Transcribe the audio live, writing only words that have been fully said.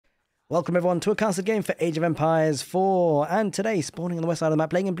Welcome everyone to a casted game for Age of Empires 4, and today, spawning on the west side of the map,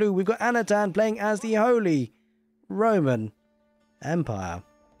 playing in blue, we've got Anotand playing as the Holy Roman Empire.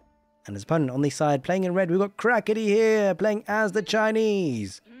 And his opponent on the side, playing in red, we've got crackedyhere playing as the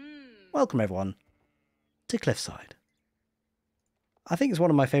Chinese. Welcome everyone to Cliffside. I think it's one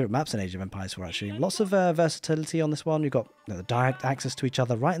of my favourite maps in Age of Empires 4 actually. Lots of versatility on this one. You've got the direct access to each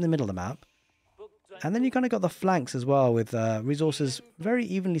other right in the middle of the map. And then you kind of got the flanks as well, with resources very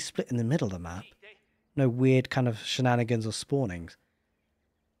evenly split in the middle of the map. No weird kind of shenanigans or spawnings.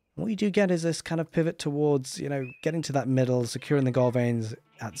 What you do get is this kind of pivot towards, getting to that middle, securing the gold veins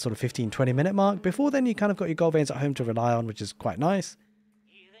at sort of 15-20 minute mark. Before then, you kind of got your gold veins at home to rely on, which is quite nice.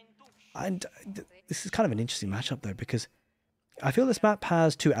 And this is kind of an interesting matchup though, because I feel this map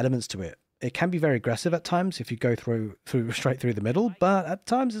has two elements to it. It can be very aggressive at times if you go straight through the middle, but at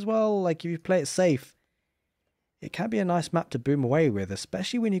times as well, like if you play it safe, it can be a nice map to boom away with,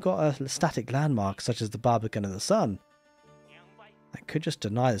 especially when you've got a static landmark such as the Barbican of the Sun. That could just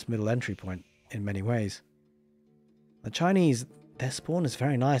deny this middle entry point in many ways. The Chinese, their spawn is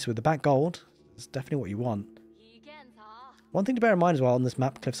very nice with the back gold. It's definitely what you want. One thing to bear in mind as well on this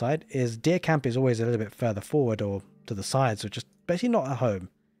map, Cliffside, is deer camp is always a little bit further forward or to the side, so just basically not at home.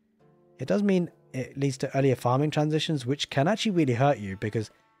 It does mean it leads to earlier farming transitions, which can actually really hurt you, because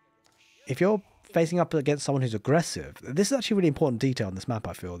if you're facing up against someone who's aggressive, this is actually a really important detail on this map,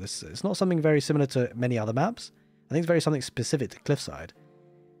 I feel. It's not something very similar to many other maps. I think it's very something specific to Cliffside.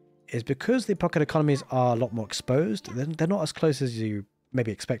 Is because the pocket economies are a lot more exposed, they're not as close as you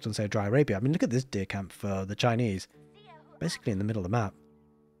maybe expect on, say, Dry Arabia. I mean, look at this deer camp for the Chinese. Basically in the middle of the map.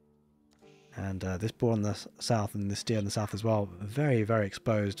 And this boar on the south and this deer on the south as well, very, very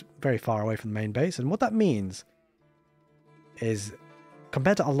exposed, very far away from the main base. And what that means is,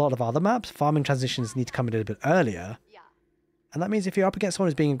 compared to a lot of other maps, farming transitions need to come a little bit earlier. And that means if you're up against someone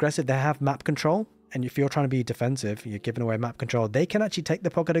who's being aggressive, they have map control. And if you're trying to be defensive, you're giving away map control, they can actually take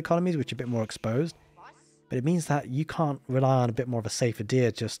the pocket economies, which are a bit more exposed. But it means that you can't rely on a bit more of a safer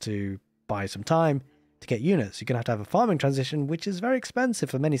deer just to buy some time to get units. You're going to have a farming transition, which is very expensive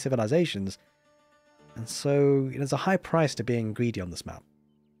for many civilizations. And so there's a high price to being greedy on this map.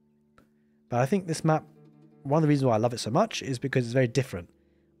 But I think this map, one of the reasons why I love it so much is because it's very different.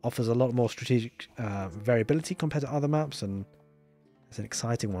 Offers a lot more strategic variability compared to other maps, and it's an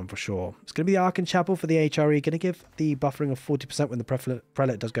exciting one for sure. It's going to be the Archon Chapel for the HRE, going to give the buffering of 40% when the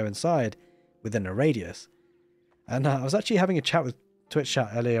prelate does go inside within a radius. And I was actually having a chat with Twitch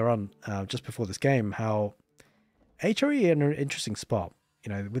chat earlier on, just before this game, how HRE in an interesting spot.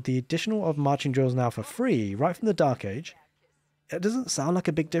 With the additional of marching drills now for free, right from the Dark Age, it doesn't sound like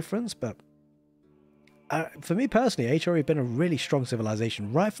a big difference, but for me personally, HRE has been a really strong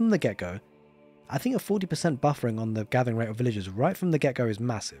civilization right from the get-go. I think a 40% buffering on the gathering rate of villagers right from the get-go is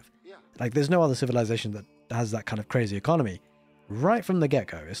massive. Like, there's no other civilization that has that kind of crazy economy right from the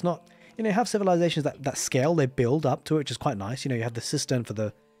get-go. It's not, you have civilizations that scale, they build up to it, which is quite nice. You have the cistern for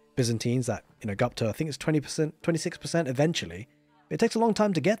the Byzantines that, go up to, I think it's 20%, 26% eventually. It takes a long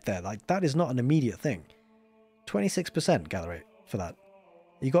time to get there. Like, that is not an immediate thing. 26% gather rate for that.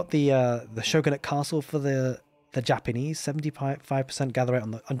 You got the Shogunate Castle for the Japanese, 75% gather rate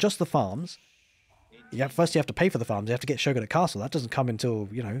on just the farms. First you have to pay for the farms. You have to get Shogunate Castle. That doesn't come until,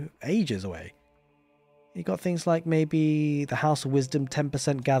 ages away. You got things like maybe the House of Wisdom,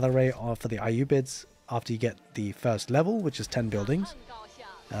 10% gather rate for the Ayyubids after you get the first level, which is 10 buildings.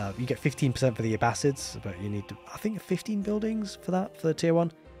 You get 15% for the Abbasids, but you need to, I think, 15 buildings for that, for the tier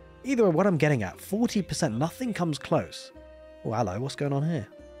 1. Either way, what I'm getting at, 40%, nothing comes close. Oh, hello, what's going on here?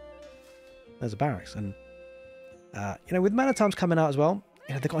 There's a barracks. And, with Mana Times coming out as well,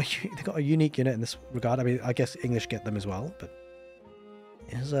 they've got a unique unit in this regard. I mean, I guess English get them as well, but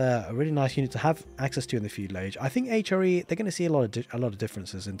it's a really nice unit to have access to in the feudal age. I think HRE, they're going to see a lot of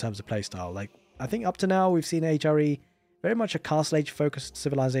differences in terms of playstyle. Like, I think up to now, we've seen HRE very much a Castle Age focused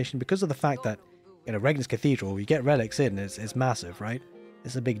civilization because of the fact that, Regnus Cathedral, you get relics in, it's massive, right?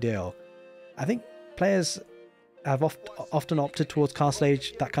 It's a big deal. I think players have often opted towards Castle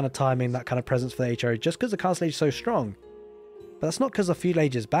Age, that kind of timing, that kind of presence for the HRE, just because the Castle Age is so strong. But that's not because the feudal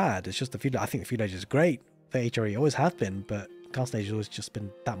age is bad, it's just I think the feudal age is great for HRE, always have been, but Castle Age has always just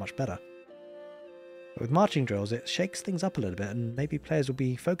been that much better. But with marching drills, it shakes things up a little bit, and maybe players will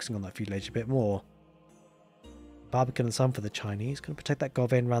be focusing on that feudal age a bit more. Barbican and Sun for the Chinese, going to protect that gold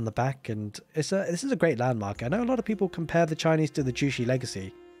vein around the back, and this is a great landmark. I know a lot of people compare the Chinese to the Jushi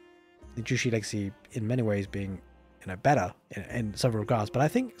Legacy. The Jushi Legacy, in many ways, being better in several regards, but I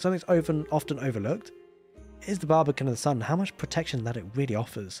think something's often overlooked is the Barbican of the Sun, how much protection that it really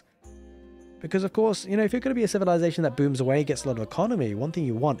offers. Because, of course, you know, if you're going to be a civilization that booms away, gets a lot of economy, one thing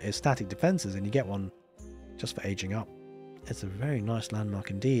you want is static defenses, and you get one just for aging up. It's a very nice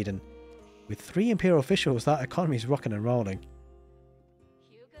landmark indeed, and with 3 imperial officials, that economy is rocking and rolling.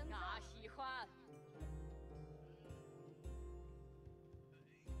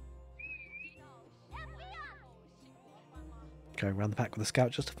 Going around the back with a scout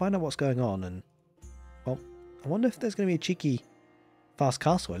just to find out what's going on, and, well, I wonder if there's going to be a cheeky fast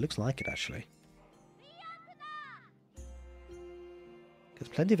castle. It looks like it, actually. There's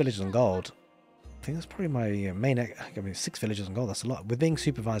plenty of villages on gold. I think that's probably my main... I mean, 6 villages on gold, that's a lot. With being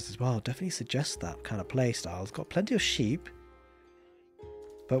supervised as well, definitely suggests that kind of play style. It's got plenty of sheep.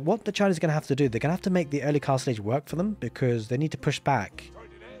 But what the Chinese are going to have to do, they're going to have to make the early castle age work for them, because they need to push back.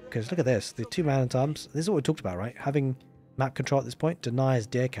 Because look at this, the 2 man-at-arms. This is what we talked about, right? Having map control at this point denies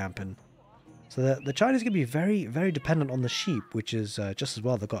deer camping. So the Chinese are going to be very, very dependent on the sheep, which is just as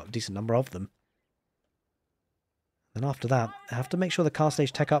well, they've got a decent number of them. Then after that, I have to make sure the castle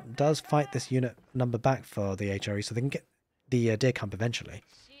age tech up does fight this unit number back for the HRE so they can get the deer camp eventually.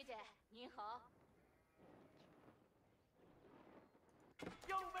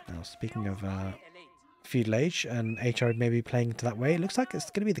 Now, speaking of feudal age and HRE maybe playing into that way, it looks like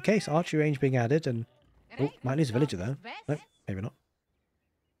it's going to be the case. Archery range being added, and oh, might lose a villager though. No, maybe not.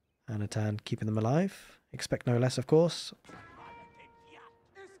 Anotand keeping them alive. Expect no less, of course.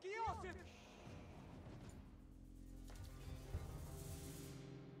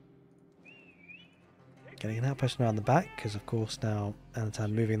 Getting an outpost around the back, because of course now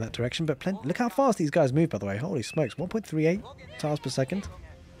Anotand moving in that direction. But look how fast these guys move, by the way. Holy smokes, 1.38 tiles per second.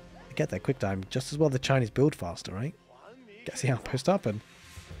 They get their quick time just as well. The Chinese build faster, right? Gets the outpost up, and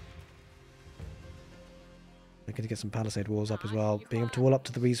looking to get some palisade walls up as well. Being able to wall up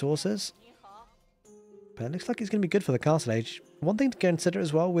to the resources. But it looks like it's going to be good for the castle age. One thing to consider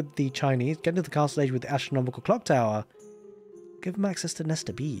as well with the Chinese, getting to the castle age with the astronomical clock tower, give them access to nest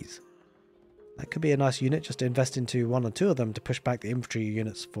of bees. That could be a nice unit just to invest into 1 or 2 of them to push back the infantry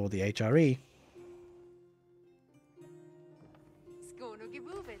units for the HRE.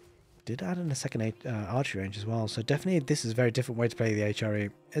 Did add in a second archery range as well, so definitely this is a very different way to play the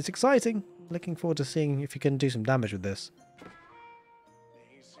HRE. It's exciting. Looking forward to seeing if you can do some damage with this.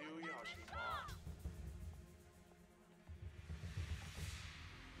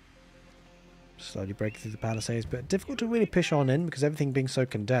 Slowly breaking through the palisades, but difficult to really push on in because everything being so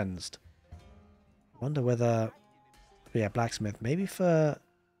condensed. Wonder whether, yeah, blacksmith, maybe for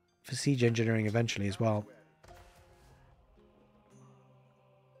siege engineering eventually as well.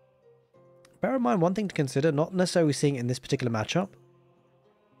 Bear in mind one thing to consider, not necessarily seeing it in this particular matchup.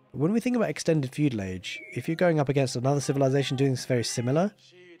 When we think about extended feudal age, if you're going up against another civilization doing this very similar,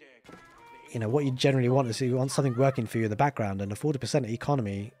 you know, what you generally want is you want something working for you in the background, and a 40%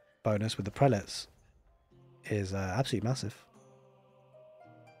 economy bonus with the prelates is absolutely massive.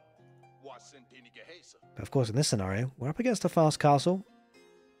 But of course, in this scenario, we're up against a fast castle.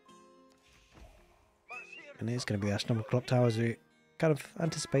 And it's going to be the astronomical clock tower as we kind of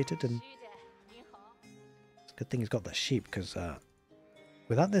anticipated. And it's a good thing he's got that sheep, because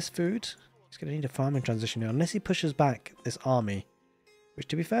without this food, he's going to need a farming transition now, unless he pushes back this army. Which,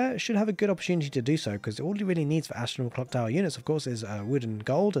 to be fair, should have a good opportunity to do so, because all he really needs for astronomical clock tower units, of course, is wood and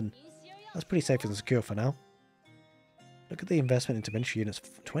gold, and that's pretty safe and secure for now. Look at the investment into military units,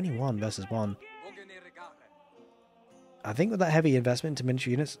 21 versus 1. I think with that heavy investment into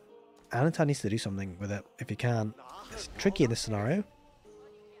military units, Anotand needs to do something with it, if he can. It's tricky in this scenario.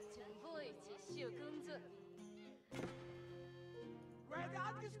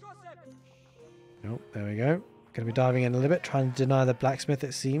 Nope, there we go. Going to be diving in a little bit, trying to deny the blacksmith,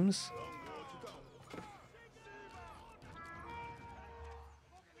 it seems.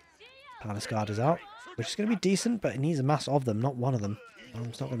 Palace guard is out, which is going to be decent, but it needs a mass of them, not one of them.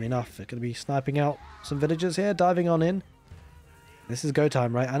 It's not going to be enough. It's going to be sniping out some villagers here, diving on in. This is go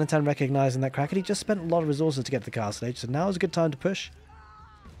time, right? Anotand recognizing that Crackedy just spent a lot of resources to get to the castle age, so now is a good time to push.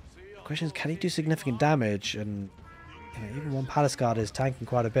 The question is, can he do significant damage? And you know, even one palace guard is tanking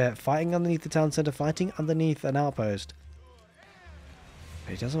quite a bit, fighting underneath the town centre, fighting underneath an outpost.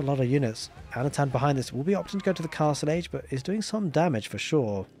 But he does have a lot of units. Anotand behind this will be opting to go to the castle age, but is doing some damage for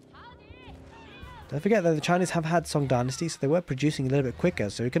sure. Don't forget that the Chinese have had Song Dynasty, so they were producing a little bit quicker,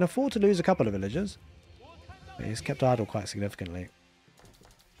 so he can afford to lose a couple of villagers. But he's kept idle quite significantly.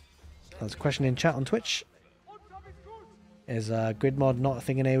 There's a question in chat on Twitch. Is grid mod not a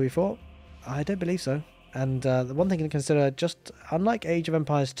thing in Aoe4? I don't believe so. And the one thing to consider, just unlike Age of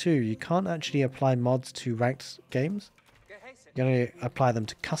Empires 2, you can't actually apply mods to ranked games. You can only apply them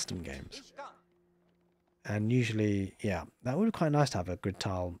to custom games. And usually, yeah, that would be quite nice to have a grid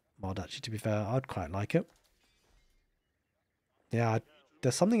tile mod, actually, to be fair. I'd quite like it. Yeah,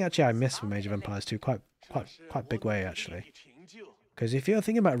 there's something actually I miss from Age of Empires 2, quite big way, actually. Because if you're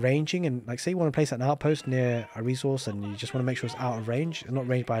thinking about ranging, and like say you want to place an outpost near a resource and you just want to make sure it's out of range, and not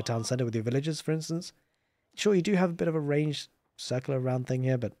ranged by a town center with your villagers, for instance. Sure, you do have a bit of a ranged circular round thing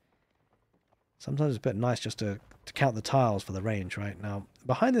here, but sometimes it's a bit nice just to count the tiles for the range, right? Now,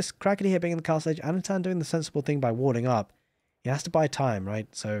 behind this, crackedyhere being in the castle age, Anotand doing the sensible thing by warding up. He has to buy time, right?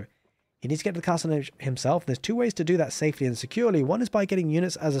 So he needs to get to the castle age himself. There's two ways to do that safely and securely. One is by getting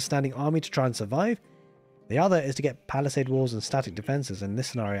units as a standing army to try and survive. The other is to get palisade walls and static defenses. In this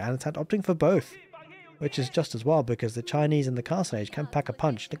scenario, Anotand opting for both, which is just as well because the Chinese in the castle age can pack a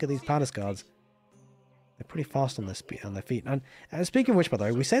punch. Look at these palace guards. They're pretty fast on their feet. And speaking of which, by the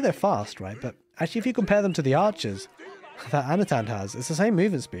way, we say they're fast, right? But actually, if you compare them to the archers that Anotand has, it's the same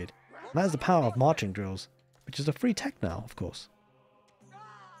movement speed. And that is the power of marching drills, which is a free tech now, of course.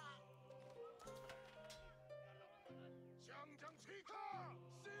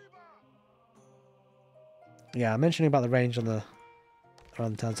 Yeah, mentioning about the range on the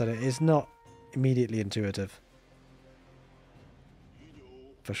around the town center is not immediately intuitive.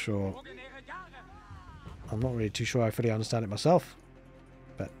 For sure. I'm not really too sure I fully understand it myself.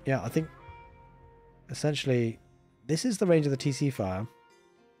 But yeah, I think essentially this is the range of the TC fire.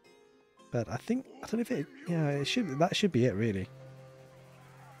 But I don't know if it, yeah, that should be it really.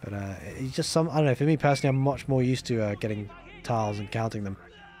 But it's just I don't know, for me personally, I'm much more used to getting tiles and counting them.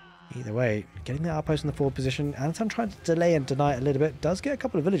 Either way, getting the outpost in the forward position, and I'm trying to delay and deny it a little bit. Does get a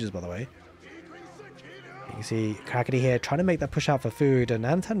couple of villagers, by the way. You can see crackedyhere trying to make that push out for food, and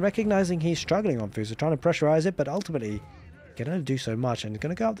Anotand recognizing he's struggling on food, so trying to pressurize it, but ultimately can only do so much. And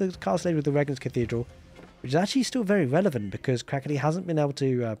going to go up the castle age with the Regnant's Cathedral, which is actually still very relevant because crackedyhere hasn't been able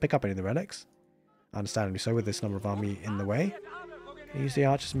to pick up any of the relics. Understandably so, with this number of army in the way. Use the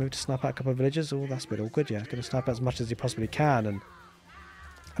archers to move to snipe out a couple of villagers. Oh, that's a bit awkward. Yeah, going to snipe out as much as he possibly can. And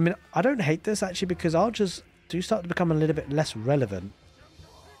I mean, I don't hate this actually because archers do start to become a little bit less relevant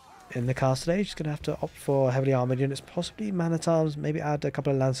in the castle age. He's going to have to opt for heavily armoured units, possibly man-at-arms, maybe add a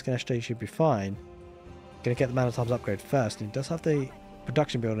couple of Landscanestre, he should be fine. Going to get the man-at-arms upgrade first, and he does have the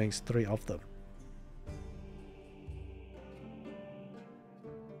production buildings, 3 of them.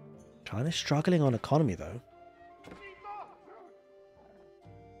 Kind of struggling on economy though.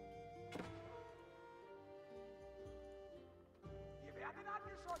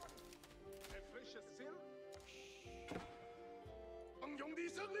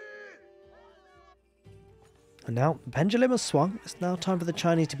 And now, the pendulum has swung. It's now time for the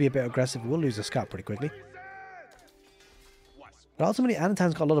Chinese to be a bit aggressive. We'll lose a scout pretty quickly. But ultimately,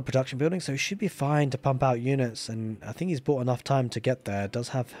 Anotand's got a lot of production buildings, so he should be fine to pump out units. And I think he's bought enough time to get there. Does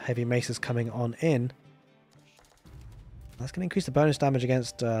have heavy maces coming on in. That's going to increase the bonus damage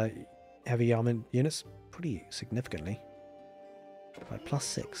against heavy armored units pretty significantly. By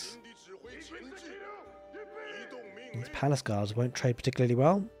 +6. These palace guards won't trade particularly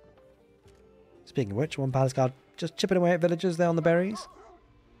well. Speaking of which, one palace guard just chipping away at villagers there on the berries.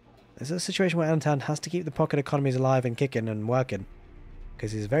 This is a situation where Anotand has to keep the pocket economies alive and kicking and working.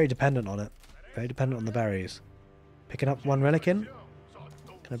 Because he's very dependent on it. Very dependent on the berries. Picking up one relic in.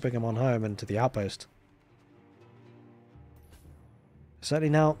 Gonna bring him on home and to the outpost. Certainly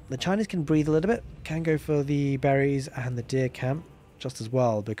now, the Chinese can breathe a little bit. Can go for the berries and the deer camp just as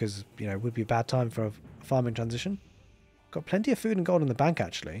well. Because, you know, it would be a bad time for a farming transition. Got plenty of food and gold in the bank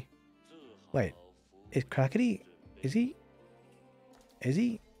actually. Wait, is Crackedy? Is he? Is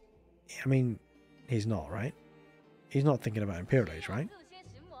he? I mean, he's not, right? He's not thinking about Imperial Age, right?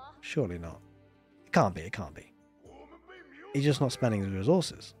 Surely not. It can't be, it can't be. He's just not spending his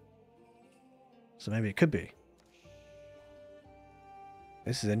resources. So maybe it could be.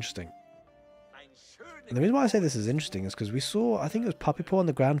 This is interesting. And the reason why I say this is interesting is because we saw, I think it was Puppy Paw in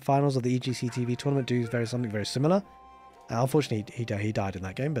the grand finals of the EGC TV tournament do something very similar. Unfortunately, he died in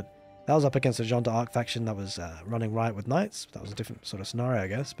that game, but that was up against a Jean d'Arc faction that was running riot with knights. That was a different sort of scenario, I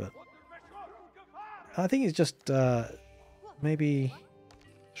guess. But I think he's just maybe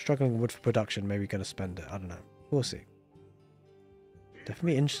struggling with wood for production. Maybe going to spend it. I don't know. We'll see.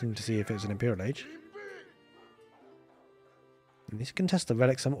 Definitely interesting to see if it's an Imperial Age. And these can test the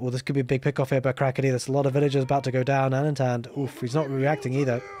relics. Oh, this could be a big pick off here by Crackedy. There's a lot of villagers about to go down. Anotand. Oof, he's not reacting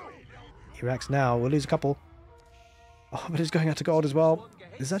either. He reacts now. We'll lose a couple. Oh, but he's going out to gold as well.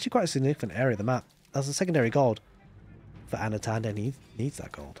 This is actually quite a significant area of the map. That's a secondary gold for Anotand, and he needs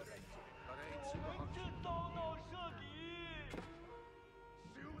that gold.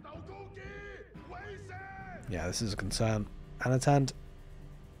 Yeah, this is a concern. Anotand,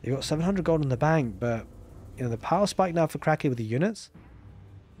 you got 700 gold in the bank, but you know the power spike now for Crackedy with the units.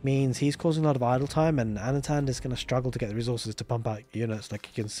 means he's causing a lot of idle time, and Anotand is going to struggle to get the resources to pump out units. Like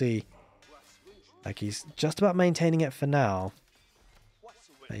you can see, like he's just about maintaining it for now.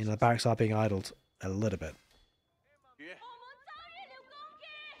 But, you know, the barracks are being idled a little bit.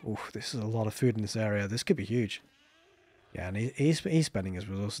 Oof, this is a lot of food in this area. This could be huge. Yeah, and he's spending his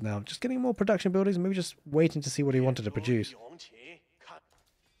resources now. Just getting more production buildings, maybe just waiting to see what he wanted to produce.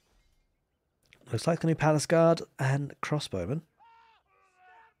 Looks like it's going to be Palace Guard and Crossbowmen.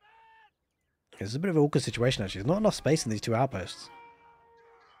 This is a bit of an awkward situation, actually. There's not enough space in these two outposts.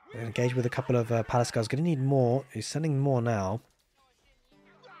 We're going to engage with a couple of Palace Guards. Going to need more. He's sending more now.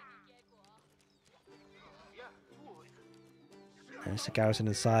 There's a garrison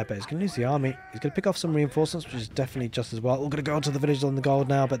inside, but he's going to lose the army. He's going to pick off some reinforcements, which is definitely just as well. We're going to go onto the village on the gold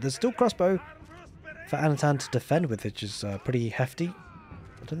now, but there's still crossbow for Anotand to defend with, which is pretty hefty.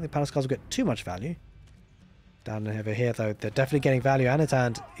 I don't think the Palace Guards will get too much value. Down over here, though, they're definitely getting value.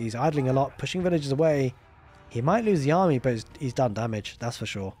 Anotand, he's idling a lot, pushing villages away. He might lose the army, but he's done damage, that's for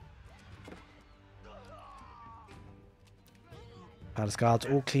sure. Palace Guards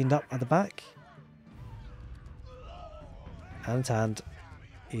all cleaned up at the back. Anotand,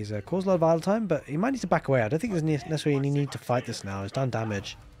 he's caused a lot of idle time, but he might need to back away. I don't think there's necessarily any need to fight this now. He's done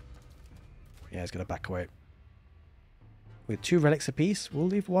damage. Yeah, he's going to back away. With 2 relics apiece, we'll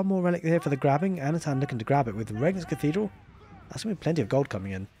leave 1 more relic here for the grabbing. Anotand looking to grab it with the Regnus Cathedral. That's going to be plenty of gold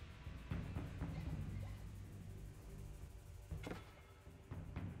coming in.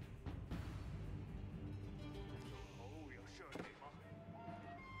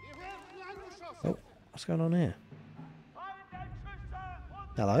 Oh, what's going on here?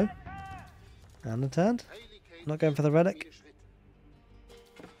 Hello? Anotand? Not going for the relic?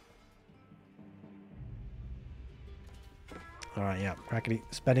 Alright, yeah. Crackedy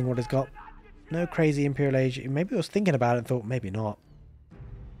spending what he's got. No crazy Imperial Age. Maybe he was thinking about it and thought, maybe not.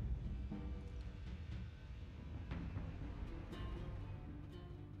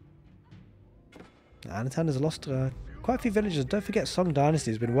 Anotand has lost quite a few villages. Don't forget, Song Dynasty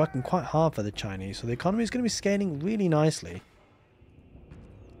has been working quite hard for the Chinese, so the economy is going to be scaling really nicely.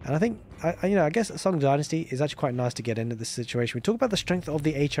 And I think, I guess Song Dynasty is actually quite nice to get into this situation. We talk about the strength of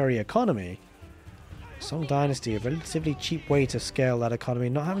the HRE economy. Song Dynasty, a relatively cheap way to scale that economy,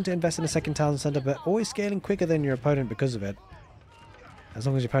 not having to invest in a second town centre, but always scaling quicker than your opponent because of it. As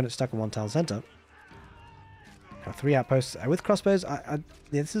long as your opponent's stuck in one town centre. 3 outposts with crossbows.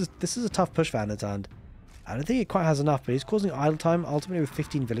 This is a tough push for Anotand. I don't think he quite has enough, but he's causing idle time. Ultimately, with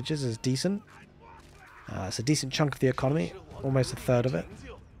 15 villages is decent. It's a decent chunk of the economy, almost a third of it.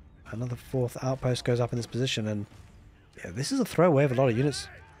 Another 4th outpost goes up in this position, and yeah, this is a throwaway of a lot of units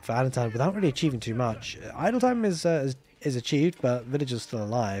for Anotand without really achieving too much. Idle time is achieved, but village is still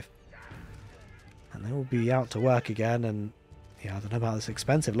alive, and they will be out to work again. And yeah, I don't know about this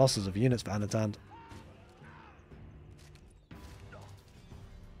expensive losses of units for Anotand.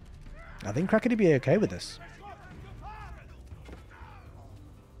 I think Crackedy be okay with this.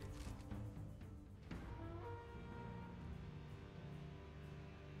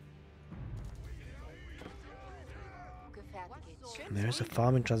 And there is a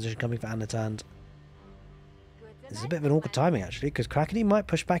farming transition coming for Anotand. This is a bit of an awkward timing, actually, because Crackedy might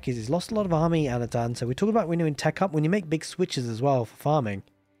push back. He's lost a lot of army, Anotand. So we talk about when you're in tech up, when you make big switches as well for farming,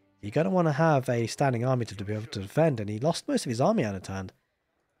 you're going to want to have a standing army to be able to defend. And he lost most of his army, Anotand.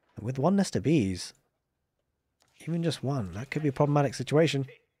 And with 1 nest of bees, even just 1, that could be a problematic situation.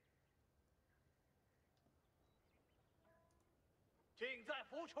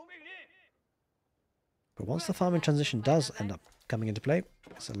 But once the farming transition does end up coming into play,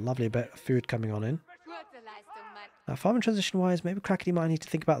 it's a lovely bit of food coming on in. Now, farming transition wise, maybe Crackedy might need to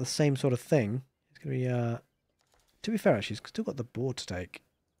think about the same sort of thing. It's going to be, to be fair, actually, he's still got the board to take.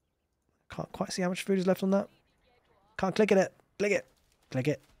 Can't quite see how much food is left on that. Can't click it. Click it. Click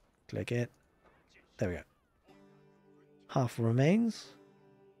it. Click it. There we go. Half remains.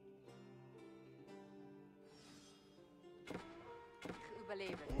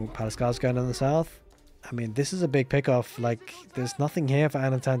 Ooh, Palace Guards going on the south. I mean, this is a big pick-off. Like, there's nothing here for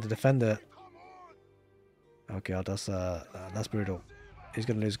Anotand to defend it. Oh god, that's brutal. He's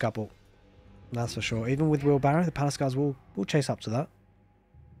going to lose a couple. That's for sure. Even with wheelbarrow, the Palace Guards will chase up to that.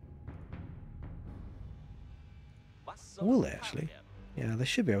 Will they, actually? Yeah, they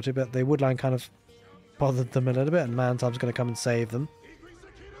should be able to, but the woodline kind of bothered them a little bit, and Mantab's going to come and save them.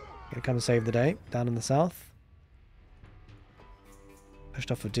 Going to come and save the day down in the south.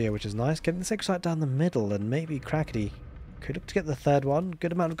 Pushed off for deer, which is nice. Getting the sacred site down the middle, and maybe Crackedy could look to get the 3rd one.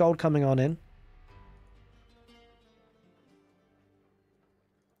 Good amount of gold coming on in.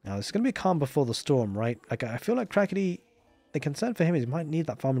 Now, this is going to be calm before the storm, right? Like, I feel like Crackedy the concern for him is he might need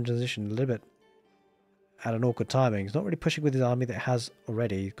that farming transition a little bit at an awkward timing. He's not really pushing with his army that he has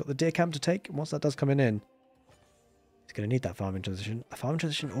already. He's got the deer camp to take, and once that does come in, he's going to need that farming transition. The farming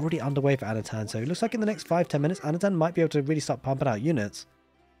transition already underway for Anotand, so it looks like in the next 5-10 minutes, Anotand might be able to really start pumping out units.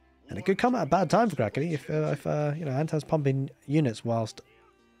 And it could come at a bad time for Crackedy if you know, Anotand's pumping units whilst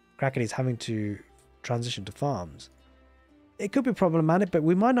Crackedy's having to transition to farms. It could be problematic, but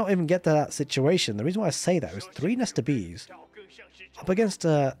we might not even get to that situation. The reason why I say that is 3 Nester Bees up against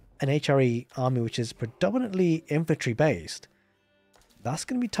an HRE army which is predominantly infantry based. That's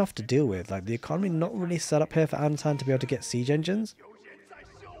going to be tough to deal with. Like, the economy not really set up here for Anotand to be able to get siege engines.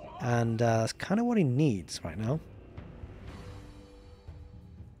 And that's kind of what he needs right now.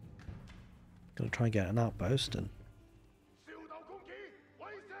 Going to try and get an outpost. And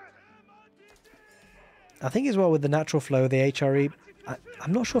I think as well with the natural flow of the HRE,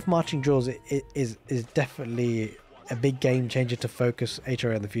 I'm not sure if marching drills is definitely a big game changer to focus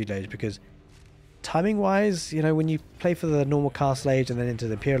HRE on the feudal age, because timing wise, you know, when you play for the normal castle age and then into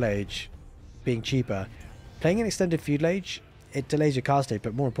the imperial age being cheaper, playing an extended feudal age, it delays your castle age,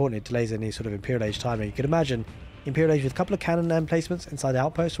 but more importantly it delays any sort of imperial age timing. You can imagine imperial age with a couple of cannon emplacements inside the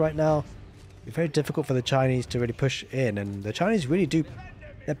outposts right now. It's very difficult for the Chinese to really push in, and the Chinese really do,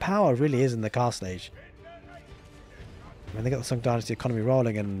 their power really is in the castle age. When they got the Song Dynasty economy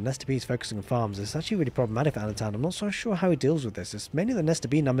rolling and Nester B's focusing on farms, it's actually really problematic for Anotand. I'm not so sure how he deals with this. It's mainly the Nester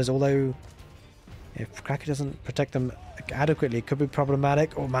B numbers, although if Cracker doesn't protect them adequately, it could be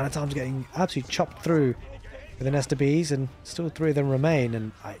problematic. Or Anotand's getting absolutely chopped through with the Nester Bs, and still 3 of them remain.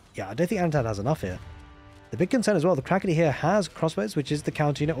 And I don't think Anotand has enough here. The big concern as well, the crackedyhere has crossbows, which is the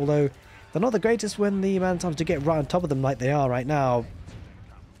counter unit, although they're not the greatest when the Anotand's to get right on top of them like they are right now.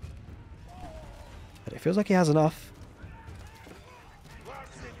 But it feels like he has enough.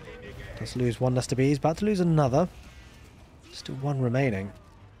 Let's lose 1 Nester B. He's about to lose another. Still 1 remaining.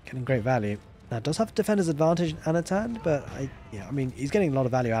 Getting great value. Now, it does have defender's advantage in Anotand, but I mean, he's getting a lot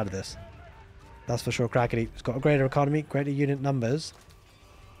of value out of this. That's for sure. Crackedy. He's got a greater economy, greater unit numbers.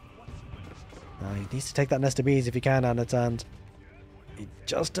 Now, he needs to take that Nester B's if he can, Anotand. He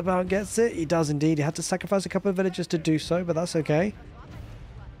just about gets it. He does indeed. He had to sacrifice a couple of villagers to do so, but that's okay.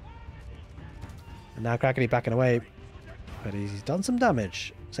 And now Crackedy backing away. But he's done some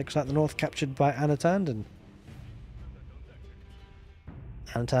damage. Sacred Site in the north captured by Anotand, and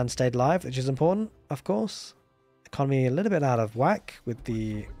Anotand stayed alive, which is important, of course. Economy a little bit out of whack with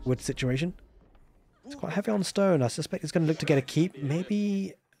the wood situation. It's quite heavy on stone. I suspect it's going to look to get a keep.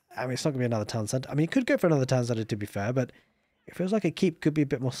 Maybe, I mean, it's not going to be another town centre. I mean, it could go for another town centre to be fair, but it feels like a keep could be a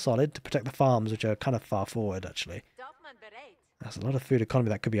bit more solid to protect the farms, which are kind of far forward, actually. That's a lot of food economy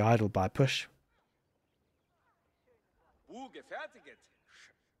that could be idled by a push.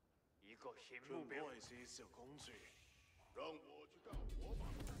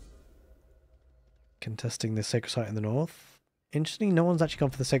 Contesting the sacred site in the north. Interesting, no one's actually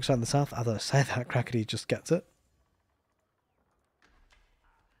gone for the sacred site in the south. As I say that, Crackedy just gets it.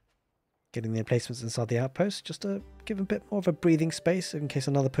 Getting the emplacements inside the outpost, just to give a bit more of a breathing space in case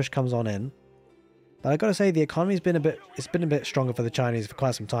another push comes on in. But I gotta say, the economy's been a bit stronger for the Chinese for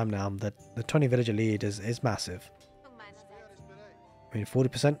quite some time now. The 20 villager lead is massive. I mean,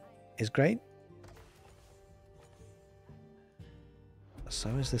 40% is great. So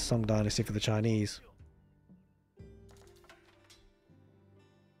is this Song Dynasty for the Chinese.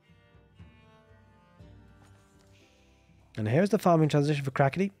 And here's the farming transition for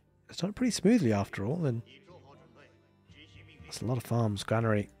Crackedy. It's done pretty smoothly after all, and that's a lot of farms,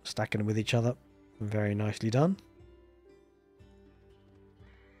 granary, stacking with each other. Very nicely done.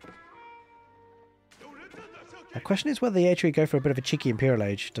 The question is whether the HRE go for a bit of a cheeky Imperial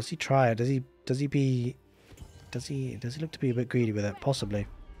Age. Does he try it? Does he look to be a bit greedy with it? Possibly.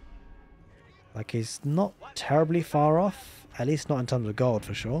 Like, he's not terribly far off, at least not in terms of gold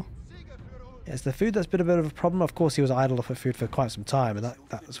for sure. It's the food that's been a bit of a problem. Of course, he was idle off of food for quite some time, and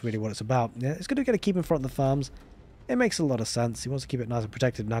that's really what it's about. Yeah, it's going to get to keep in front of the farms. It makes a lot of sense. He wants to keep it nice and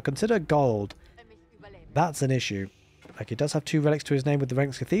protected. Now, consider gold. That's an issue. Like, he does have 2 relics to his name with the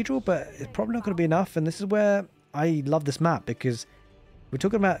Ranks Cathedral, but it's probably not going to be enough. And this is where I love this map, because we're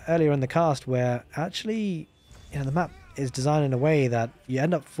talking about earlier in the cast where actually, you know, the map is designed in a way that you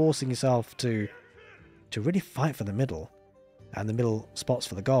end up forcing yourself to really fight for the middle, and the middle spots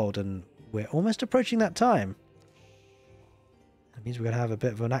for the gold, and we're almost approaching that time. That means we're going to have a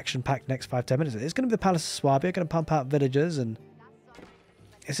bit of an action-packed next 5-10 minutes. It's going to be the Palace of Swabia, going to pump out villagers, and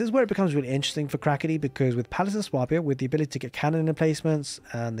this is where it becomes really interesting for Crackedy, because with Palace of Swabia, with the ability to get cannon emplacements,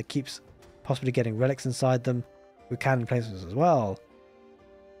 and the keeps possibly getting relics inside them with cannon emplacements as well,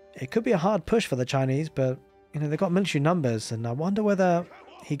 it could be a hard push for the Chinese, but you know, they've got military numbers, and I wonder whether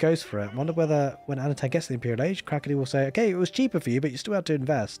he goes for it. I wonder whether when Anotand gets the Imperial Age, Crackedy will say, okay, it was cheaper for you, but you still had to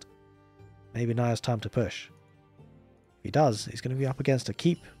invest. Maybe now it's time to push. If he does, he's going to be up against a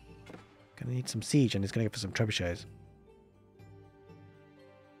keep. Going to need some siege, and he's going to go for some trebuchets.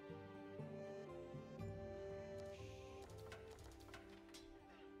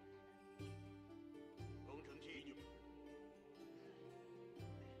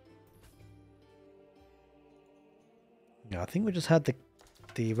 Yeah, I think we just had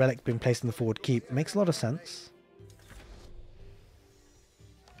the relic being placed in the forward keep. Makes a lot of sense.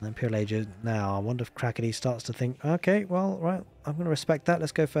 And Imperial Age now. I wonder if Crackedy starts to think, okay, well, right, I'm going to respect that.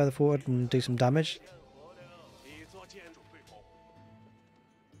 Let's go further forward and do some damage.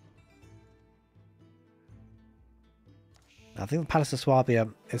 I think the Palace of Swabia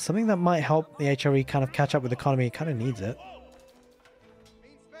is something that might help the HRE kind of catch up with the economy. It kind of needs it.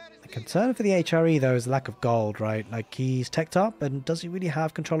 Concern for the HRE though is the lack of gold, right? Like, he's teched up, and does he really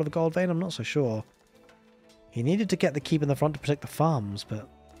have control of a gold vein? I'm not so sure. He needed to get the keep in the front to protect the farms, but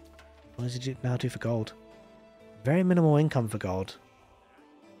what does he now do for gold? Very minimal income for gold.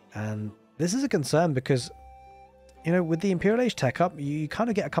 And this is a concern because, you know, with the Imperial Age tech up, you kind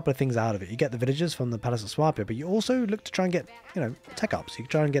of get a couple of things out of it. You get the villagers from the Palace of Swabia, but you also look to try and get, you know, tech ups. You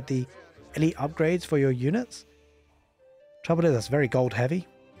try and get the elite upgrades for your units. Trouble is, that's very gold heavy,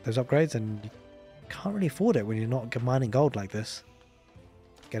 those upgrades, and you can't really afford it when you're not mining gold like this.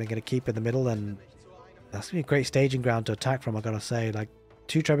 Gonna get a keep in the middle, and that's gonna be a great staging ground to attack from, I gotta say. Like,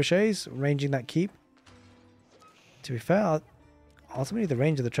 2 trebuchets ranging that keep. To be fair, ultimately the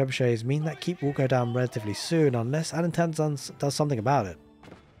range of the trebuchets mean that keep will go down relatively soon, unless Anotand does something about it.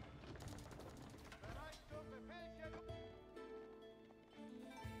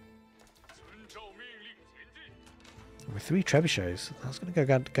 With 3 trebuchets, that's going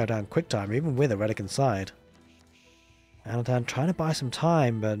to go down quick time, even with a relic inside. Anotand trying to buy some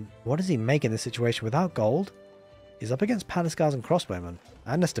time, but what does he make in this situation without gold? He's up against Palace Guards and Crossbowmen,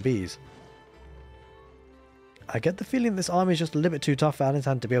 and Nesta Bees. I get the feeling this army is just a little bit too tough for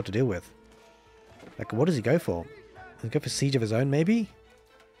Anotand to be able to deal with. Like, what does he go for? Does he go for Siege of his own, maybe?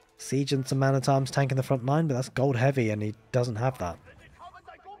 Siege and some man-at-arms tank in the front line, but that's gold heavy, and he doesn't have that.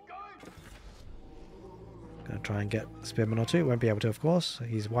 Gonna try and get a spearman or 2. Won't be able to, of course.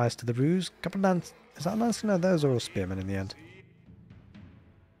 He's wise to the ruse. Couple of lance. Is that a lance? No, those are all spearmen in the end.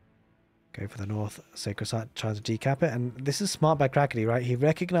 Go for the north sacred site, trying to decap it. And this is smart by Crackedy, right? He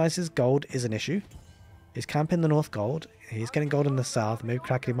recognizes gold is an issue. He's camping the north gold. He's getting gold in the south. Maybe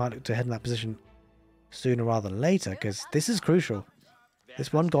Crackedy might look to head in that position sooner rather than later, because this is crucial.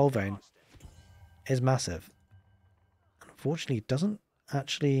 This one gold vein is massive. Unfortunately, it doesn't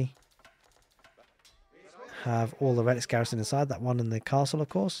actually have all the relics garrison inside. That one in the castle, of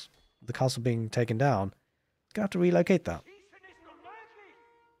course. The castle being taken down. Gonna have to relocate that.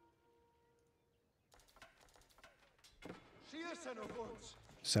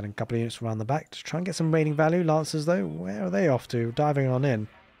 Sending a couple of units around the back to try and get some raiding value. Lancers, though, where are they off to? Diving on in.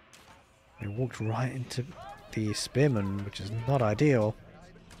 They walked right into the spearmen, which is not ideal.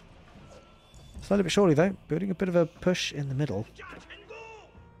 Slowly but surely, though, building a bit of a push in the middle.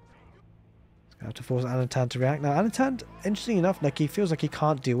 Going to have to force Anotand to react. Now, Anotand, interesting enough, like, he feels like he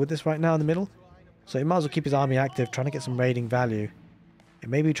can't deal with this right now in the middle. So he might as well keep his army active, trying to get some raiding value. It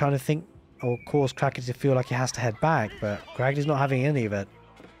may be trying to think or cause Crackedy to feel like he has to head back, but Crackedy's not having any of it.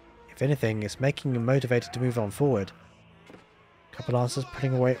 If anything, it's making him motivated to move on forward. Couple answers,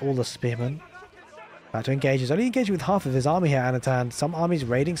 putting away all the spearmen. About to engage. He's only engaging with half of his army here, Anotand. Some armies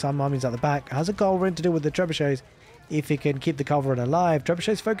raiding, some armies at the back. Has a goal ring to do with the trebuchets. If he can keep the culverin alive.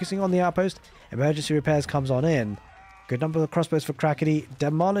 Trebuchets focusing on the outpost. Emergency repairs comes on in. Good number of crossbows for Crackedy.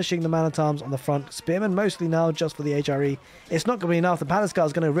 Demolishing the man-at-arms on the front. Spearmen mostly now just for the HRE. It's not going to be enough. The Palace Guard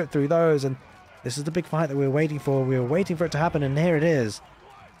is going to rip through those. And this is the big fight that we were waiting for. We were waiting for it to happen, and here it is.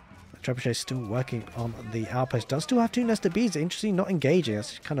 Trebuchet still working on the outpost. Does still have 2 Nesta Bees. Interesting, not engaging.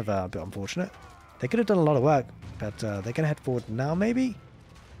 That's kind of a bit unfortunate. They could have done a lot of work, but they're going to head forward now, maybe?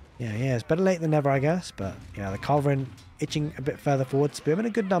 Yeah, it's better late than never, I guess. But yeah, the culverin itching a bit further forward. Spearmen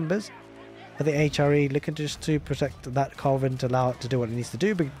in good numbers for the HRE, looking just to protect that culverin to allow it to do what it needs to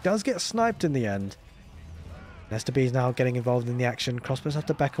do, but it does get sniped in the end. Nesta Bees now getting involved in the action. Crossbows have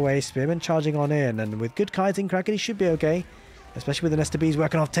to back away. Spearmen charging on in, and with good kiting, Crackedy should be okay. Especially with the Nesta Bees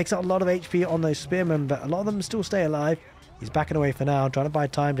working off. Takes out a lot of HP on those spearmen, but a lot of them still stay alive. He's backing away for now, trying to buy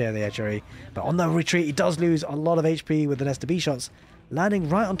time there, the HRE. But on the retreat, he does lose a lot of HP with the Nesta Bee shots. Landing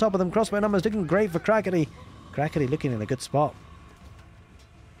right on top of them. Crossbow numbers looking great for Crackedy. Crackedy looking in a good spot.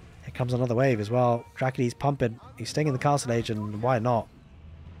 Here comes another wave as well. Crackedy's pumping. He's staying in the castle age, and why not?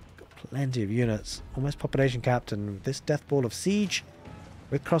 Got Plenty of units. Almost population capped, and with this death ball of siege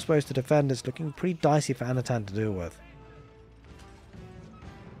with crossbows to defend, it's looking pretty dicey for Anotand to deal with.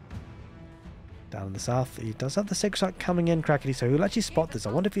 Down in the south, he does have the Sacred Strike coming in, Crackedy, so he'll actually spot this.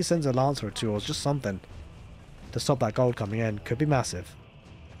 I wonder if he sends a Lancer or two, or just something to stop that gold coming in. Could be massive.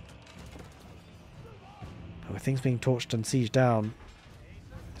 But with things being torched and sieged down,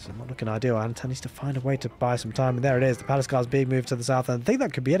 it's not looking ideal. Anotand needs to find a way to buy some time, and there it is. The Palace Guard's being moved to the south, and I think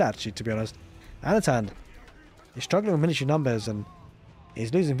that could be it, actually, to be honest. Anotand is struggling with miniature numbers, and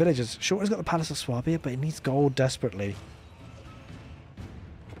he's losing villagers. Sure, he's got the Palace of Swabia, but he needs gold desperately.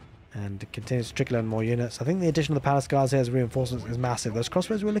 And it continues to trickle in more units. I think the addition of the Palace Guards here as reinforcements is massive. Those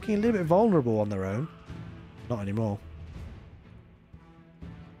crossbows were looking a little bit vulnerable on their own. Not anymore.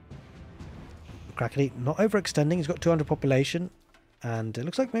 Crackedy not overextending. He's got 200 population. And it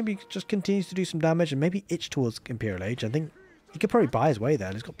looks like maybe he just continues to do some damage and maybe itch towards Imperial Age. I think he could probably buy his way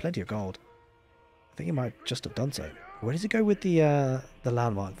there. He's got plenty of gold. I think he might just have done so. Where does he go with the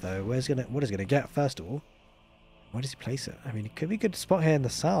landmark though? What is he gonna get first of all? Where does he place it? I mean, it could be a good spot here in the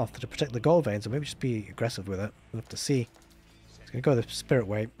south to protect the gold veins, or maybe just be aggressive with it. We'll have to see. He's going to go the Spirit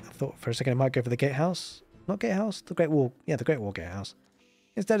Way. I thought for a second he might go for the Gatehouse. Not Gatehouse, the Great Wall. Yeah, the Great Wall Gatehouse.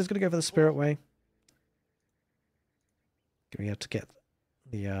 Instead, he's going to go for the Spirit Way. Going to be able to get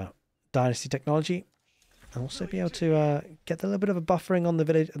the Dynasty technology. And also be able to get a little bit of a buffering on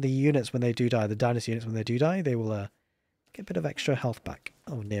the units when they do die. The Dynasty units, when they do die, they will get a bit of extra health back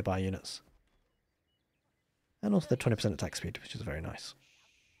on nearby units. And also the 20% attack speed, which is very nice.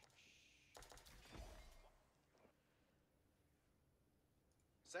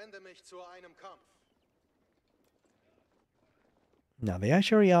 Now, the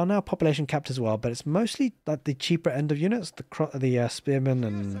Aoe4 are now population capped as well, but it's mostly like the cheaper end of units, the spearmen,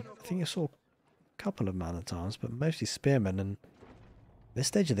 and I think you saw a couple of man-at-arms, but mostly spearmen. And this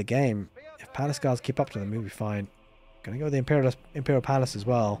stage of the game, if Palace Guards keep up to them, we'll be fine. Gonna go with the Imperial Palace as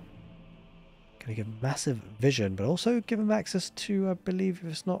well. Going to give massive vision, but also give him access to, I believe,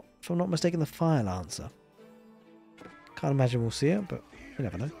 if I'm not mistaken, the Fire Lancer. Can't imagine we'll see it, but you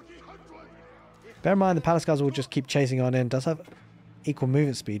never know. Bear in mind, the Palace Guards will just keep chasing on in. Does have equal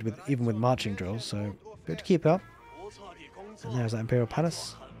movement speed, even with marching drills, so good to keep up. And there's that Imperial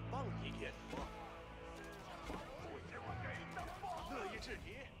Palace.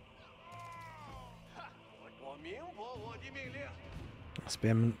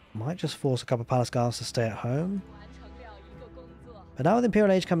 Spearman might just force a couple of Palace Guards to stay at home. But now with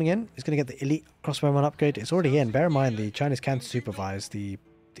Imperial Age coming in, it's going to get the Elite Crossbowman upgrade. It's already in. Bear in mind, the Chinese can supervise the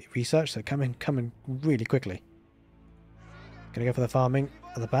research, so coming really quickly. Going to go for the farming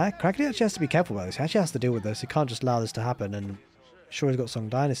at the back. Crackedy actually has to be careful about this. He actually has to deal with this. He can't just allow this to happen. And sure, he's got Song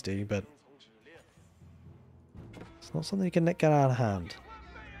Dynasty, but it's not something you can get out of hand.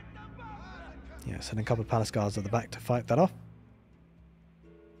 Yeah, sending a couple of Palace Guards at the back to fight that off.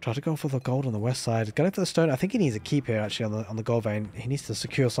 Try to go for the gold on the west side. Going for the stone. I think he needs a keep here actually on the gold vein. He needs to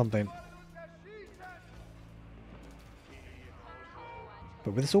secure something.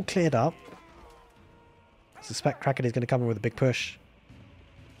 But with this all cleared up, I suspect Crackedy is going to come in with a big push.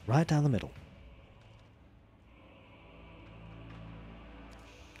 Right down the middle.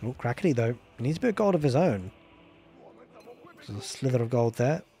 Oh, Crackedy though. He needs a bit of gold of his own. There's a slither of gold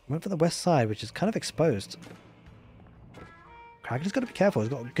there. Went for the west side, which is kind of exposed. Crackedy's got to be careful. He's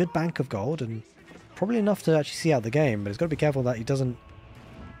got a good bank of gold and probably enough to actually see out the game, but he's got to be careful that he doesn't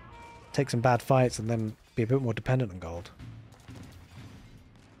take some bad fights and then be a bit more dependent on gold.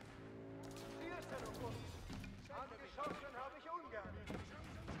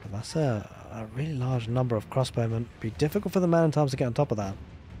 But that's a really large number of crossbowmen. It'd be difficult for the man-at-arms to get on top of that.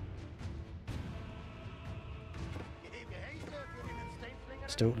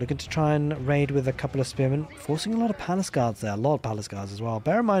 Still looking to try and raid with a couple of spearmen, forcing a lot of Palace Guards there, a lot of Palace Guards as well.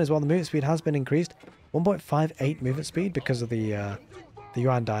 Bear in mind as well, the movement speed has been increased, 1.58 movement speed because of the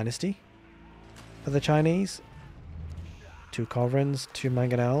Yuan Dynasty for the Chinese. 2 Covrins, 2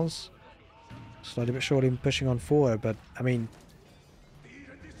 Mangonels, slowly but surely pushing on forward, but I mean,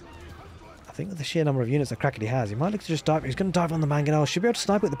 I think with the sheer number of units that Crackedy has, he might look to just dive. He's going to dive on the Mangonel, should be able to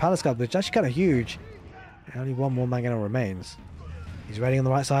snipe with the Palace Guard, which is actually kind of huge. Only one more Mangonel remains. He's ready on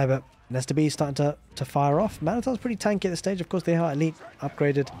the right side, but Nesta B is starting to fire off. Man-at-Arms pretty tanky at this stage. Of course, they are elite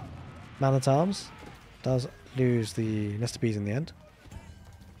upgraded Man-at-Arms. Does lose the Nesta Bs in the end.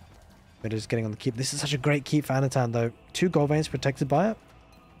 But it's getting on the keep. This is such a great keep for Anotand, though. 2 gold veins protected by it.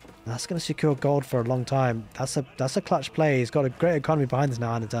 That's going to secure gold for a long time. That's a clutch play. He's got a great economy behind this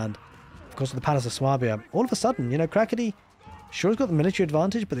now, Anotand. Of course, with the Palace of Swabia. All of a sudden, you know, Crackedy sure has got the military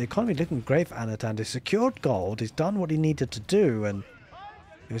advantage, but the economy looking great for Anotand. He's secured gold. He's done what he needed to do, and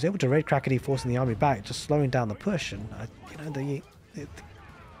He was able to raid Crackedy, forcing the army back, just slowing down the push. And,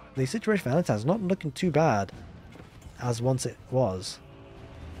 the situation for Anotand is not looking too bad as once it was.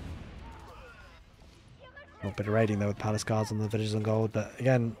 A bit of raiding there with palace guards on the villages on gold, but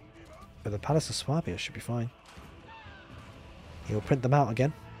again, with the Palace of Swabi, it should be fine. He'll print them out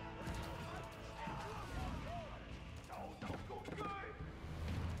again.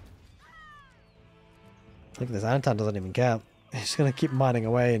 Look at this, Anotand doesn't even care. He's going to keep mining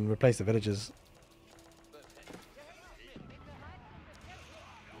away and replace the villagers.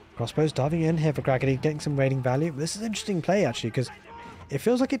 Crossbows diving in here for Crackedy, getting some raiding value. This is an interesting play actually, because it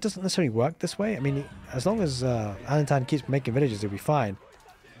feels like it doesn't necessarily work this way. I mean, as long as Anotand keeps making villages, it'll be fine.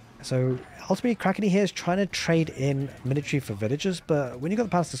 So ultimately, Crackedy here is trying to trade in military for villagers, but when you've got the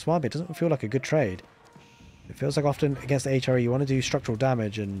Palace of Swabi, it doesn't feel like a good trade. It feels like often against the HRE, you want to do structural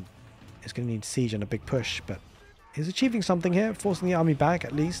damage, and it's going to need siege and a big push, but he's achieving something here, forcing the army back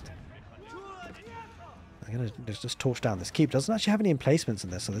at least. I'm going to just torch down this keep. Doesn't actually have any emplacements in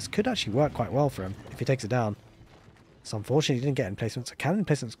this, so this could actually work quite well for him if he takes it down. So unfortunately, he didn't get emplacements. Cannon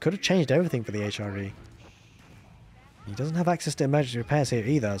emplacements could have changed everything for the HRE. He doesn't have access to emergency repairs here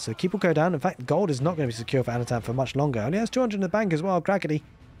either, so keep will go down. In fact, gold is not going to be secure for Anotand for much longer. Only has 200 in the bank as well. Crackedy,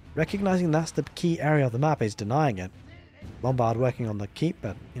 recognizing that's the key area of the map, is denying it. Lombard working on the keep,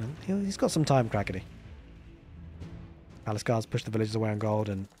 but you know he's got some time, Crackedy. Palace guards push the villages away on gold,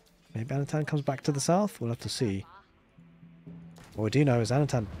 and maybe Anotand comes back to the south. We'll have to see. What we do know is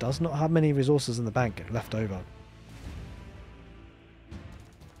Anotand does not have many resources in the bank left over.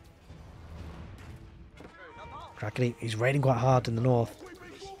 Crackedy, he's raiding quite hard in the north.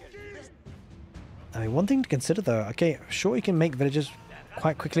 I mean, one thing to consider though, okay, sure you can make villages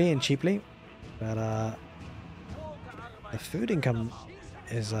quite quickly and cheaply, but the food income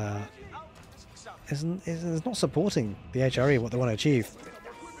is not supporting the HRE what they want to achieve,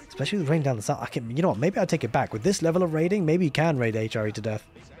 especially with rain down the south. You know what? Maybe I'll take it back. With this level of raiding, maybe you can raid HRE to death,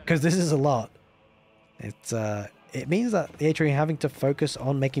 because this is a lot. It means that the HRE having to focus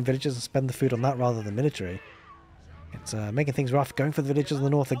on making villages and spend the food on that rather than military. It's making things rough. Going for the villages in the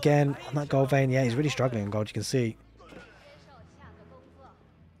north again on that gold vein. Yeah, he's really struggling on gold, you can see.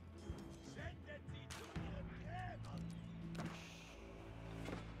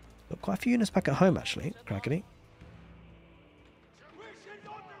 Got quite a few units back at home actually, Crackedy.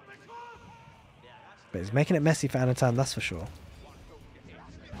 But he's making it messy for Anotand, that's for sure.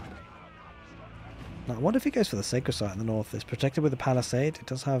 Now, I wonder if he goes for the sacred site in the north. It's protected with the palisade. It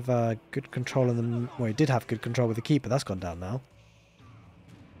does have good control in the... Well, he did have good control with the keep, but that's gone down now.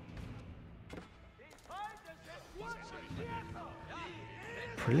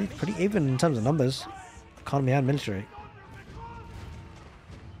 Pretty even in terms of numbers. Economy and military.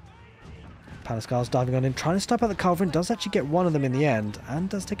 Palace guards diving on in, trying to stop out the cavalry. Does actually get one of them in the end, and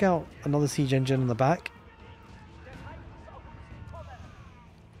does take out another siege engine in the back.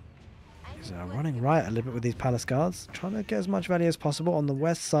 He's running right a little bit with these palace guards, trying to get as much value as possible. On the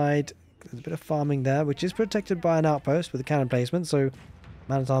west side, there's a bit of farming there, which is protected by an outpost with a cannon placement, so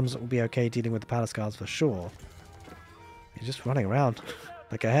man-at-arms will be okay dealing with the palace guards for sure. He's just running around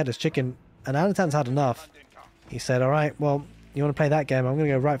like a headless chicken, and Anotand's had enough. He said, alright, well, you want to play that game, I'm going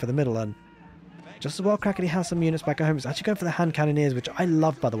to go right for the middle, and just as well Crackedy has some units back at home. He's actually going for the hand cannoneers, which I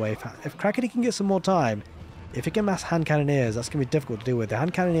love, by the way. If Crackedy can get some more time, if he can mass hand cannoneers, that's going to be difficult to deal with. The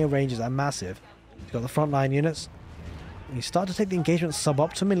hand cannoneer ranges are massive. He's got the front line units. And he's starting to take the engagement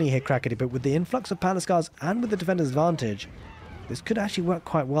suboptimally here, Crackedy, but with the influx of palace guards and with the defender's advantage, this could actually work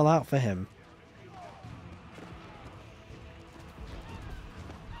quite well out for him.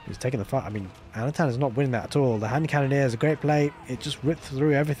 He's taking the fight. I mean, Anotand is not winning that at all. The hand cannoneer is a great play. It just ripped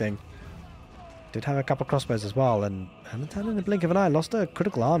through everything. Did have a couple of crossbows as well, and Anotand in the blink of an eye lost a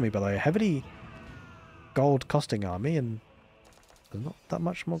critical army, by the way. Heavily gold costing army, and there's not that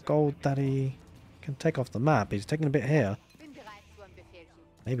much more gold that he can take off the map. He's taking a bit here.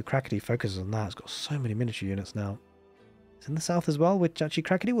 Maybe Crackedy focuses on that. It's got so many miniature units now. It's in the south as well, which actually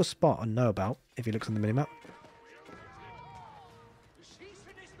Crackedy will spot and know about if he looks on the minimap.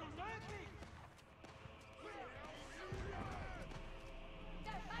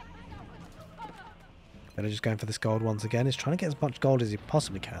 They're just going for this gold once again. He's trying to get as much gold as he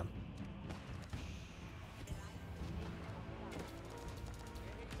possibly can.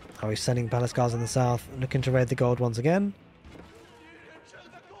 Oh, he's sending palace guards in the south, looking to raid the gold once again.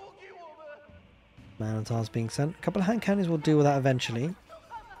 Man-at-arms being sent. A couple of hand cannons will deal with that eventually.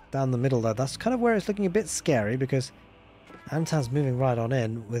 Down the middle though, that's kind of where it's looking a bit scary, because Anotand's moving right on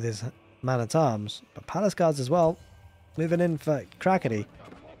in with his man-at-arms. But palace guards as well, moving in for Crackedy.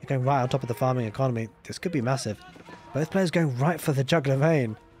 Going right on top of the farming economy. This could be massive. Both players going right for the jugular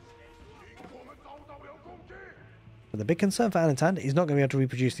vein. But the big concern for Anotand, he's not going to be able to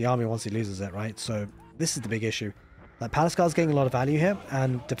reproduce the army once he loses it, right? So this is the big issue. Like, Palace Guard's getting a lot of value here,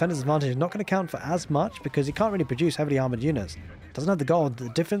 and Defender's Advantage is not going to count for as much because he can't really produce heavily armored units. Doesn't have the gold. The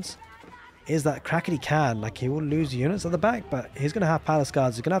difference is that Crackedy can. Like, he will lose units at the back, but he's going to have Palace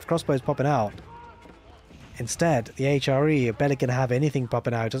Guards. He's going to have crossbows popping out. Instead, the HRE are barely going to have anything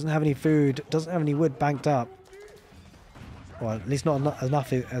popping out. Doesn't have any food, doesn't have any wood banked up. Well, at least not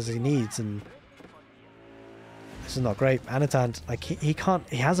enough as he needs, and this is not great. Anotand, like, he can't,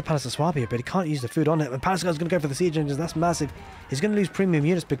 he has a Palace of Swabia, but he can't use the food on it. And Palace Guard's going to go for the siege engines. That's massive. He's going to lose premium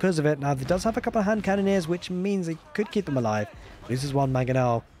units because of it. Now, he does have a couple of hand cannoneers, which means he could keep them alive. Loses one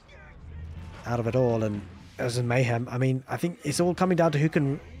mangonel out of it all, and there's a mayhem. I mean, I think it's all coming down to who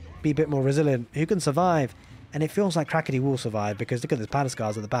can be a bit more resilient, who can survive. And it feels like Crackedy will survive because look at the Palace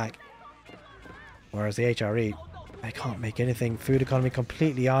Guards at the back. Whereas the HRE, they can't make anything. Food economy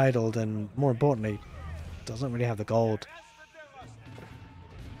completely idled, and more importantly, doesn't really have the gold.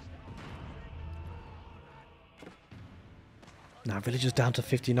 Now villagers down to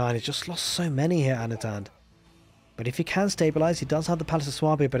 59. He's just lost so many here, Anotand. But if he can stabilize, he does have the Palace of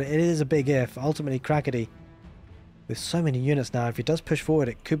Swabia, but it is a big if. Ultimately, Crackedy, with so many units now, if he does push forward,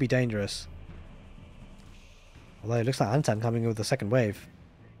 it could be dangerous. Although it looks like Anotand coming in with the second wave.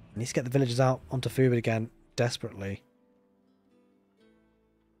 He needs to get the villagers out onto food again, desperately.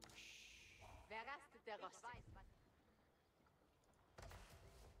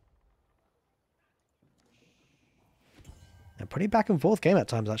 A pretty back and forth game at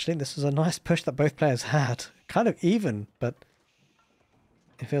times, actually. This is a nice push that both players had. Kind of even, but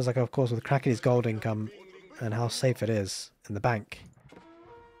it feels like, of course, with Crackedy's gold income and how safe it is in the bank,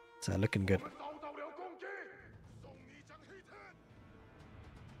 it's looking good.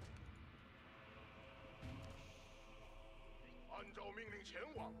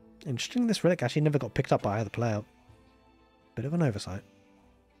 Interesting, this relic actually never got picked up by either player. Bit of an oversight.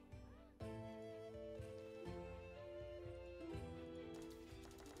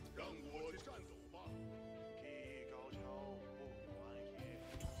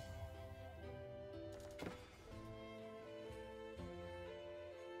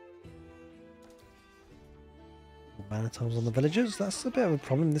 Manitoms on the villagers, that's a bit of a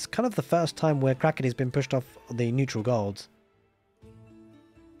problem. This is kind of the first time where Crackedy's been pushed off the neutral golds.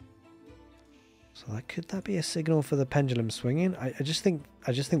 So could that be a signal for the pendulum swinging? I just think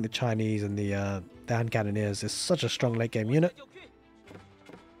the Chinese and the hand cannoneers is such a strong late game unit.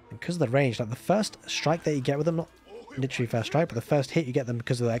 And because of the range, like the first strike that you get with them, not literally first strike, but the first hit you get them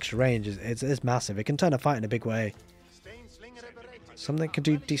because of the extra range is massive. It can turn a fight in a big way. Something that can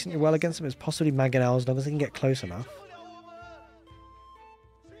do decently well against them is possibly mangonel, as long as they can get close enough.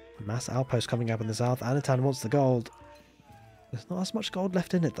 Mass outpost coming up in the south. Anotand wants the gold. There's not as much gold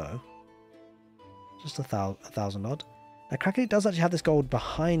left in it though. Just a thousand odd. Now Crackedy does actually have this gold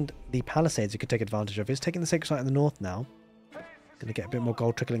behind the palisades you could take advantage of. He's taking the sacred site in the north now. Gonna get a bit more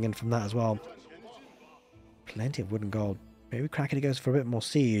gold trickling in from that as well. Plenty of wood and gold. Maybe Crackedy goes for a bit more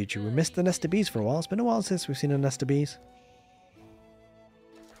siege. We missed the nest of bees for a while. It's been a while since we've seen a nest of bees.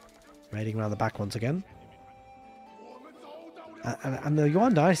 Raiding around the back once again. And the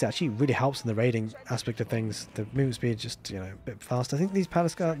Yuan Dynasty actually really helps in the raiding aspect of things. The movement speed is just, a bit fast. I think these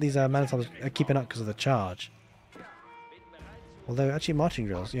Manitoms are keeping up because of the charge. Although actually marching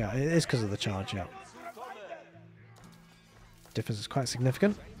drills, yeah, it is because of the charge, yeah. Difference is quite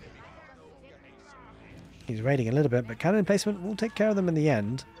significant. He's raiding a little bit, but cannon placement will take care of them in the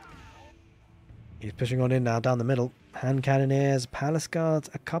end. He's pushing on in now down the middle. Hand cannoneers, palace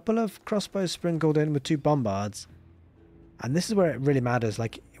guards, a couple of crossbows sprinkled in with 2 bombards. And this is where it really matters.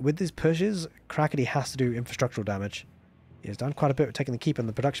 Like, with these pushes, Crackedy has to do infrastructural damage. He has done quite a bit with taking the keep and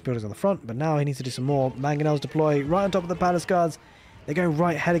the production buildings on the front, but now he needs to do some more. Mangonels deploy right on top of the palace guards. They go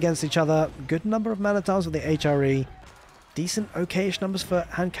right head against each other. Good number of manitoms with the HRE. Decent, okayish numbers for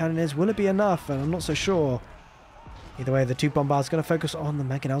hand cannoneers. Will it be enough? And I'm not so sure. Either way, the 2 bombards are going to focus on the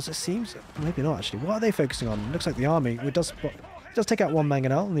mangonels, it seems. Maybe not, actually. What are they focusing on? It looks like the army. It does take out 1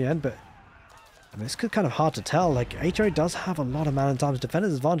 mangonel in the end, but I mean, this could kind of hard to tell. Like, HRE does have a lot of man-at-arms.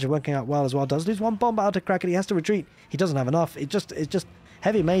 Defender's advantage working out well as well. Does lose 1 bomb out to Crackedy. He has to retreat. He doesn't have enough. It's just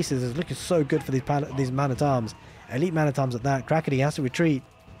heavy maces is looking so good for these man-at-arms. Elite man-at-arms at that. Crackedy has to retreat.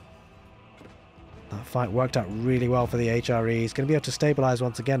 That fight worked out really well for the HRE. He's going to be able to stabilize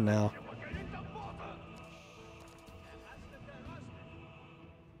once again now.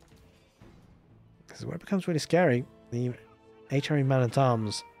 This is where it becomes really scary. The HRE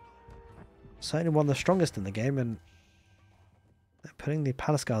man-at-arms, certainly one of the strongest in the game, and they're putting the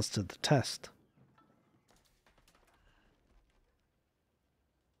palace guards to the test.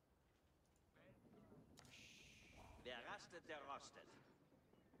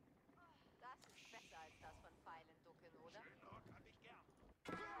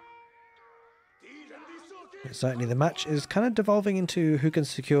 Certainly the match is kind of devolving into who can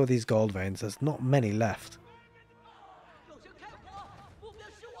secure these gold veins. There's not many left.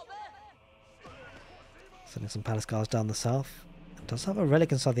 Sending some palace guards down the south. It does have a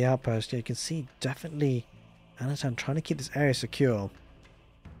relic inside the outpost. Yeah, you can see definitely Anotand trying to keep this area secure.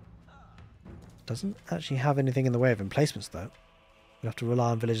 Doesn't actually have anything in the way of emplacements though. We have to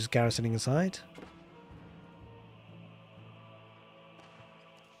rely on villagers garrisoning inside.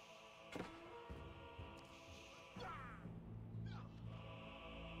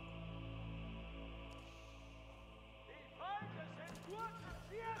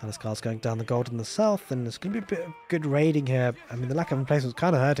 Palace guards going down the gold in the south, and there's going to be a bit of good raiding here. I mean, the lack of emplacements is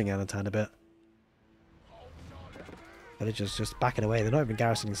kind of hurting Anotand a bit. Villagers just backing away. They're not even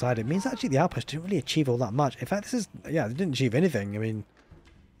garrisoning inside. It means actually the outpost didn't really achieve all that much. In fact, this is... yeah, they didn't achieve anything. I mean,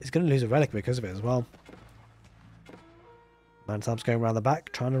 it's going to lose a relic because of it as well. Anotand's going around the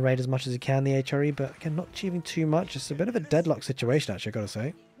back, trying to raid as much as he can the HRE, but again, not achieving too much. It's a bit of a deadlock situation, actually, I've got to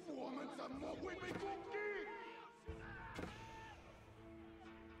say.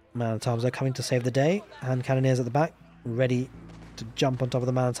 Man at Arms are coming to save the day. Hand cannoneers at the back, ready to jump on top of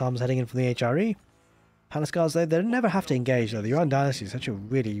the Man at Arms heading in from the HRE. Palace guards, though, they never have to engage, though. The Yuan dynasty is such a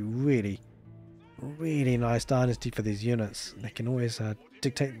really, really, really nice dynasty for these units. They can always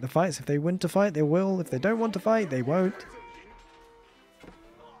dictate the fights. If they want to fight, they will. If they don't want to fight, they won't.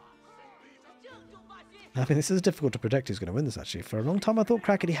 I mean, this is difficult to predict who's going to win this, actually. For a long time, I thought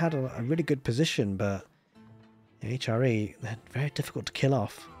Crackedy had a really good position, but the HRE, they're very difficult to kill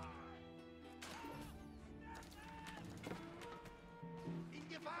off.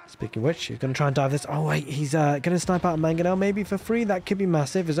 Speaking of which, he's going to try and dive this. Oh, wait, he's going to snipe out a mangonel maybe for free. That could be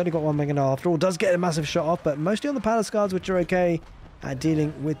massive. He's only got one mangonel after all. Does get a massive shot off, but mostly on the palace guards, which are okay at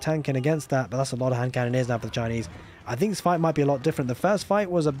dealing with tanking against that. But that's a lot of hand cannoneers now for the Chinese. I think this fight might be a lot different. The first fight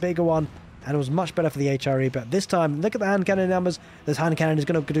was a bigger one, and it was much better for the HRE. But this time, look at the hand cannon numbers. This hand cannon is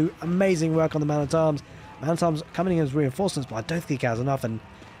going to do amazing work on the Man at Arms. Man at Arms coming in as reinforcements, but I don't think he has enough. And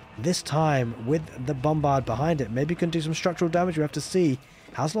this time, with the bombard behind it, maybe can do some structural damage. We have to see.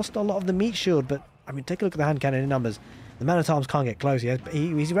 Has lost a lot of the meat shield, but I mean, take a look at the hand cannon numbers. The Man at Arms can't get close yet, but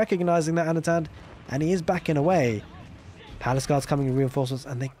he's recognizing that Anotand, and he is backing away. Palace guards coming in reinforcements,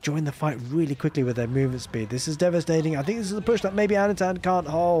 and they join the fight really quickly with their movement speed. This is devastating. I think this is a push that maybe Anotand can't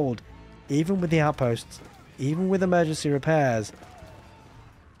hold, even with the outposts, even with emergency repairs.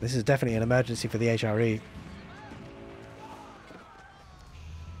 This is definitely an emergency for the HRE.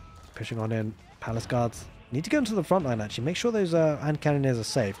 Pushing on in, Palace guards. Need to go into the front line, actually. Make sure those hand cannoneers are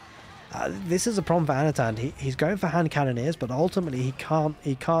safe. This is a problem for Anotand. He's going for hand cannoneers, but ultimately he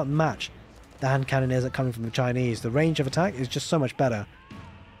can't match the hand cannoneers that are coming from the Chinese. The range of attack is just so much better.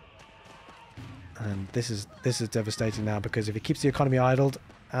 And this is devastating now, because if he keeps the economy idled,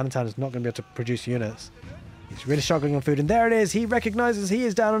 Anotand is not going to be able to produce units. He's really struggling on food, and there it is. He recognizes he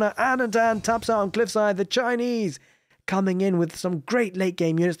is down on it. Anotand taps out on cliffside. The Chinese coming in with some great late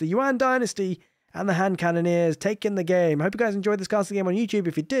game units. The Yuan dynasty and the hand cannoneers taking the game. I hope you guys enjoyed this castle game on YouTube.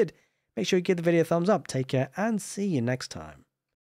 If you did, make sure you give the video a thumbs up. Take care and see you next time.